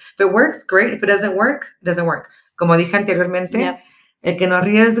for it. If it works, great. If it doesn't work, it doesn't work. Como dije anteriormente, el que no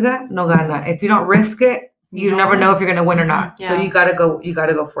arriesga, no gana. If you don't risk it, you never know if you're going to win or not. So you got to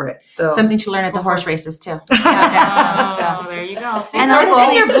go for it. So something to learn at the horse races too. Oh, there you go. And honestly,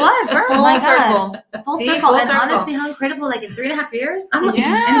 in your blood, girl. Full circle. Full circle. And honestly, how incredible, like in 3.5 years? I'm like,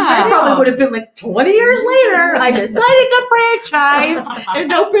 Yeah. And so probably would have been like 20 years later, I decided to franchise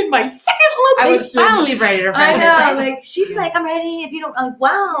and open my second location. I was finally ready to franchise. I know, like she's like, I'm ready. If you don't, I'm like,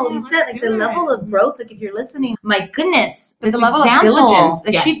 wow, you said like the level of growth. Like if you're listening, my goodness, With this the level example. of diligence.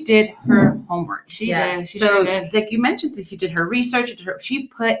 Like Yes. she did her homework. She Yes. did. She So, sure did. like you mentioned, she did her research. She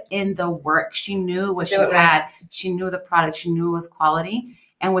put in the work. She knew what she Do it right. had. She knew the product. She knew it was quality.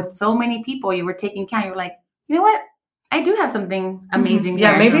 And with so many people, you were taking count. You were like, you know what? I do have something amazing.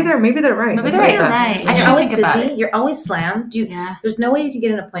 yeah, there. maybe they're right. Maybe That's they're what I thought. right. I And you're should always think about busy. it. You're always slammed. There's no way you can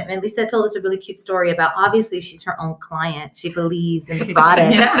get an appointment. Lisa told us a really cute story about obviously she's her own client. She believes in the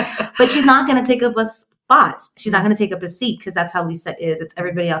product, but she's not going to take up a spot. She's not going to take up a seat because that's how Lissette is. It's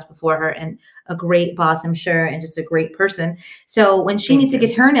everybody else before her and a great boss, I'm sure, and just a great person. So when she needs to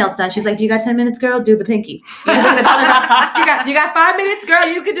get her nails done, she's like, do you got 10 minutes, girl? Do the pinky. You got 5 minutes, girl.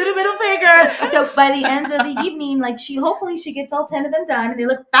 You can do the middle finger. So by the end of the evening, like hopefully she gets all 10 of them done and they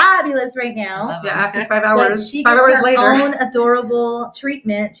look fabulous right now. Yeah, after 5 But hours, she 5 gets hours her later. own adorable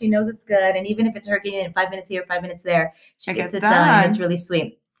treatment. She knows it's good. And even if it's her getting it in 5 minutes here, 5 minutes there, she It gets gets it done. done. It's really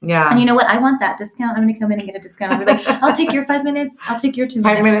sweet. Yeah. And you know what? I want that discount. I'm going to come in and get a discount. I'll be like, I'll take your 5 minutes. I'll take your 2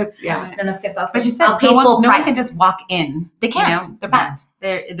 minutes. 5 minutes. Yeah. No, step off. But she said I'll pay no one full price. can just walk in. They can't. You know? They're packed.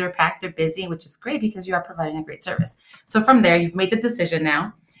 They're packed. They're busy, which is great because you are providing a great service. So from there, you've made the decision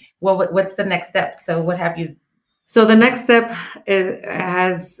now. Well, what's the next step? So what have you? So the next step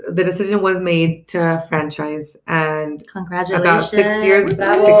the decision was made to franchise, and Congratulations. about 6 years,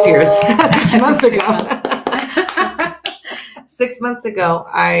 Bravo. 6 years, 6 months ago. 6 months ago,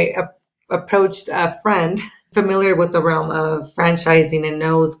 I approached a friend familiar with the realm of franchising and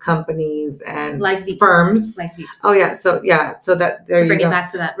knows companies and Like Veeps. firms. Like Veeps. Oh yeah, so that there To you bring go. it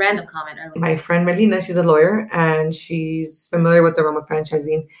back to that random comment earlier. My friend Melina, she's a lawyer and she's familiar with the realm of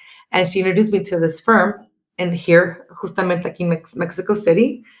franchising, and she introduced me to this firm. And here, justamente aquí in Mexico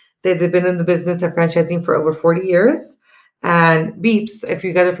City, they've been in the business of franchising for over 40 years. And Beeps, if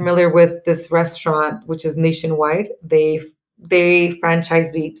you guys are familiar with this restaurant, which is nationwide, they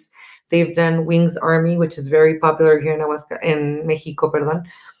franchise Beeps. They've done Wings Army, which is very popular here in Mexico, perdón.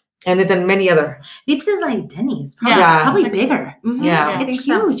 And they've done many other. Beeps is like Denny's, Yeah. probably It's bigger. Yeah. It's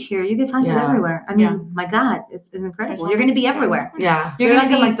huge here. You can find it everywhere. I mean, my God, it's incredible. You're going to be everywhere. Yeah. You're going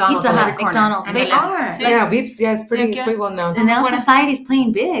to be McDonald's Pizza on every Hut, corner. McDonald's. And They the are. lens. Yeah, Beeps, it's pretty well known. And now society's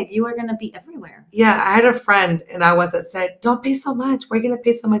playing big. You are going to be everywhere. Yeah, I had a friend in Aguas that said, "Don't pay so much. Why are you going to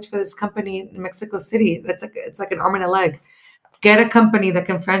pay so much for this company in Mexico City? It's like an arm and a leg. Get a company that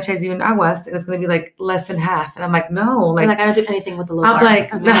can franchise you in Aguas, and it's going to be like less than half." And I'm like, "No, like I don't do anything with the low bar. I'm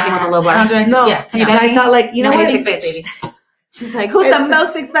like, I don't do anything with the low bar. I'm doing no." yeah. And I thought, like, you know what? Baby. She's like, who's the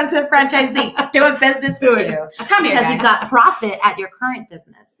most expensive franchisee doing business Do with it. you? Come here, Because guy. you've got profit at your current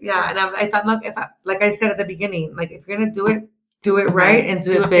business. Yeah, and I thought, look, like I said at the beginning, like if you're gonna do it right and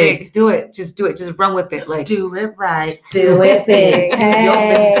do it big. Do it. Just run with it. Like Do it right. Do it big. Do your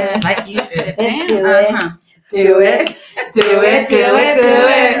business like you should. Let's do it. Uh-huh. do it. We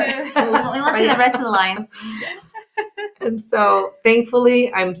went to the rest of the lines. And so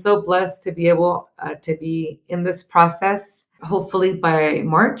thankfully, I'm so blessed to be able to be in this process. Hopefully by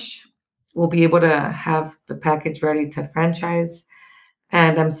March, we'll be able to have the package ready to franchise.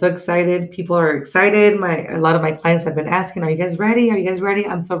 And I'm so excited. People are excited. A lot of my clients have been asking, "Are you guys ready? Are you guys ready?"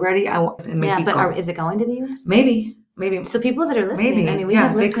 I'm so ready. Is it going to the US? Maybe. So people that are listening, Maybe. I mean, we Yeah,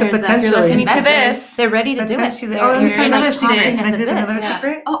 have they could listeners that if you're potentially- listening to investors, this, they're ready to do it. Potentially. They're- Oh, let me they're tell you another interested secret. in Can I tell you the another bit.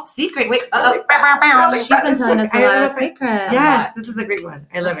 secret? Oh, secret. Wait. She's been telling us a lot of secrets. Yes, this is a great one.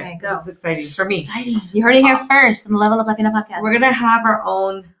 I love Okay, it. go. This is exciting for me. Exciting. You heard it here first on the Level Up Latina podcast. We're gonna have our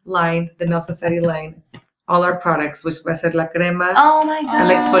own line, the Nail Society line. All our products, which va a ser la crema, Oh my God. el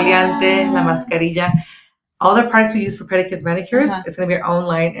exfoliante, la mascarilla. All the products we use for pedicures, manicures, it's gonna be our own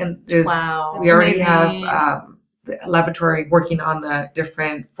line. And there's Wow. we already amazing. have the laboratory working on the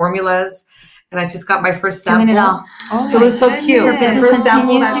different formulas. And I just got my first Doing sample. it all. It was so cute. Her The business first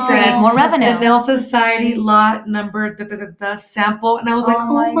sample continues to that create said, more "The revenue. Nail Society lot number sample," and I was like, Oh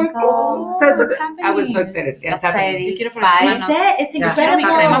 "Oh my my God. god!" What's I was so happening? excited. Yeah, it's That's happening. Yo quiero poner Buy las manos. it. It's Yeah.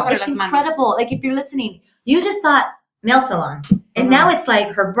 incredible. Crema para It's las manos. incredible. Like if you're listening, you just thought nail salon, and Mhm. now it's like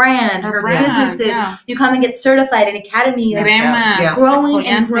her brand, her brand, businesses. yeah. You come and get certified in academy, like, Cremas, Yeah. growing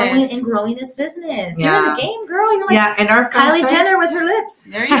and growing exfoliantes. and growing this business. You're in Yeah. the game, girl. You're like Yeah, and our Kylie franchise- Jenner with her lips.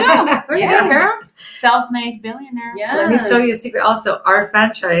 There you go. Where you Yeah, go, girl. Self-made billionaire. Yeah. Let me tell you a secret. Also, our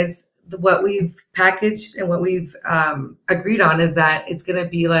franchise, what we've packaged and what we've agreed on is that it's going to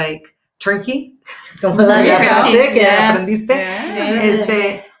be like turnkey. Como Love ya it. aprendiste, que Yeah. aprendiste.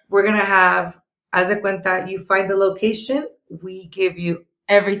 Yeah. We're going to have, haz de cuenta, you find the location, we give you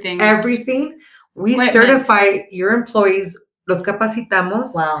Everything. everything. We Equipment. certify your employees, los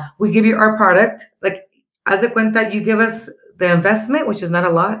capacitamos. Wow. We give you our product. Like, haz de cuenta, you give us the investment, which is not a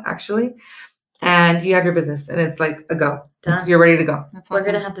lot, actually. And you have your business, and it's like a go. Done. You're ready to go. That's We're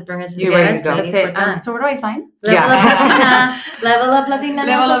awesome. gonna have to bring it to the You're ready US, to go. ladies. That's We're it. done. So where do I sign? Level Yeah. Up Latina. Level Up Latina.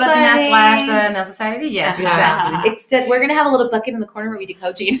 Level Up Latina Society. / Nail Society? Yes, Yeah. exactly. Except we're gonna have a little bucket in the corner where we do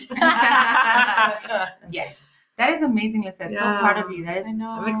coaching. Yes. That is amazing, Lissette. So Yeah. proud of you. That is I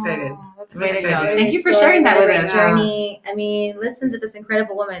know. I'm excited. That's way to amazing. go. What a Thank great you for story, sharing that what a with great us. Journey. I mean, listen to this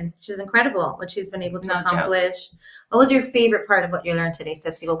incredible woman. She's incredible what she's been able to No joke. accomplish. What was your favorite part of what you learned today,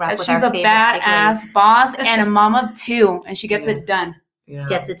 Ceci? We'll wrap That with she's our a favorite badass takeaways. boss and a mom of two, and she gets Yeah. it done. Yeah.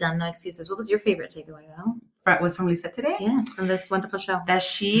 Gets it done, no excuses. What was your favorite takeaway, though? From Lissette today? Yes, from this wonderful show. That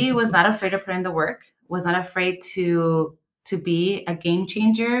she was not afraid to put in the work, was not afraid to be a game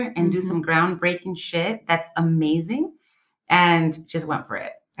changer and do Mhm. some groundbreaking shit that's amazing, and just went for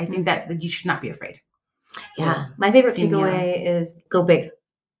it. I think that you should not be afraid. Yeah. My favorite Same here. takeaway is go big.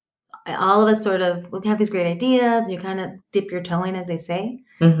 All of us we have these great ideas and you kind of dip your toe in, as they say.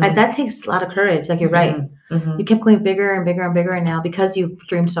 Mhm. Like that takes a lot of courage. Like you're right. Mhm. You kept going bigger and bigger and bigger. And now because you've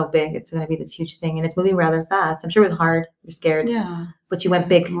dreamed so big, it's going to be this huge thing and it's moving rather fast. I'm sure it was hard. You're scared, Yeah. but you went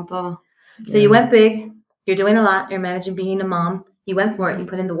big. Como todo. So you went big. You're doing a lot. You're managing being a mom. You went for it. You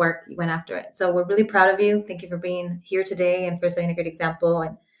put in the work. You went after it. So we're really proud of you. Thank you for being here today and for setting a great example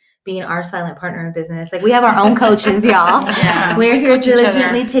and being our silent partner in business. Like we have our own coaches, y'all. Yeah. We're here Coach each other.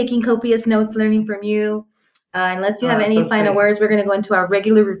 diligently taking copious notes, learning from you. Unless you have that's any so final sweet. words, we're going to go into our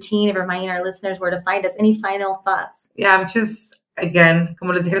regular routine of reminding our listeners where to find us. Any final thoughts? Yeah, I'm just, again,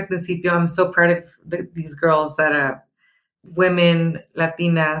 como les dije al principio, I'm so proud of these girls that are women,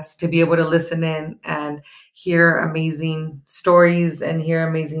 Latinas, to be able to listen in and hear amazing stories and hear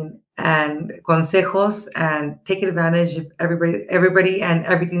amazing and consejos and take advantage of everybody and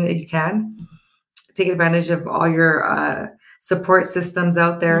everything that you can. Take advantage of all your support systems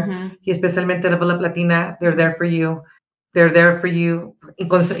out there. Mhm. Y especialmente Level Up Latina, they're there for you. They're there for you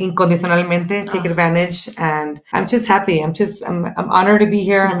incondicionalmente. Take advantage. And I'm just happy. I'm honored to be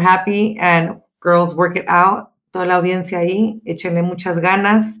here. I'm happy. And girls, work it out. Toda la audiencia ahí, échenle muchas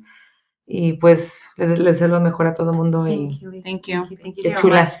ganas. Y pues les deseo lo mejor a todo el mundo. Thank you, Lisa. Thank you. Thank you Qué so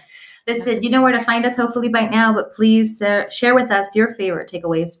much. chulas. Listen, you know where to find us hopefully by now, but please share with us your favorite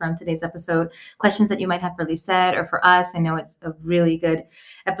takeaways from today's episode, questions that you might have for Lissette or for us. I know it's a really good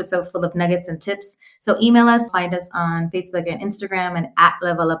episode full of nuggets and tips. So email us, find us on Facebook and Instagram and at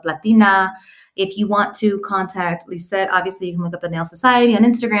Level Up Latina. If you want to contact Lissette, obviously you can look up the Nail Society on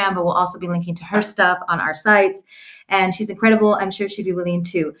Instagram, but we'll also be linking to her stuff on our sites. And she's incredible. I'm sure she'd be willing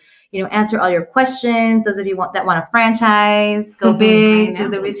to, answer all your questions. Those of you that want a franchise, go big, do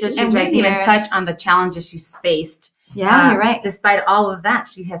the research. And we didn't even touch on the challenges she's faced. Yeah, you're right. Despite all of that,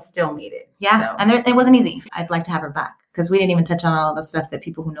 she has still made it. Yeah, so. And it wasn't easy. I'd like to have her back because we didn't even touch on all of the stuff that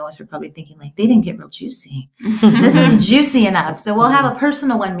people who know us are probably thinking, like, they didn't get real juicy. This isn't juicy enough. So we'll have a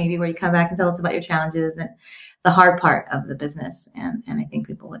personal one maybe where you come back and tell us about your challenges and the hard part of the business. And I think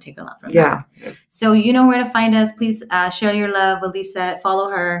people will take a lot from that. So you know where to find us. Please share your love with Lissette. Follow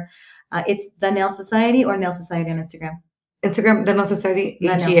her. It's The Nail Society or Nail Society on Instagram? Instagram, The Nail Society,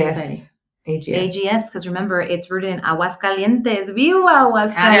 AGS. Nail Society. AGS, because remember, it's rooted in Aguascalientes. Viva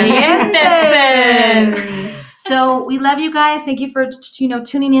Aguascalientes! So we love you guys. Thank you for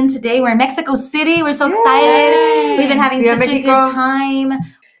tuning in today. We're in Mexico City. We're so excited. Yay! We've been having Viva such Mexico. a good time.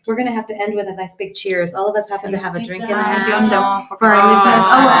 We're going to have to end with a nice big cheers. All of us happen to have a drink in hand. So for our listeners.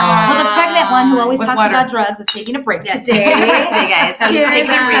 Well, the pregnant one who always With talks water. about drugs is taking a break Yes, today. taking a break today, guys. So Cheers. take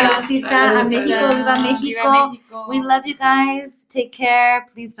it real. Saludcita a Mexico. Viva Mexico. We love you guys. Take care.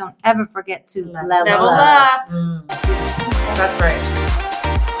 Please don't ever forget to level Level up. up. That's right.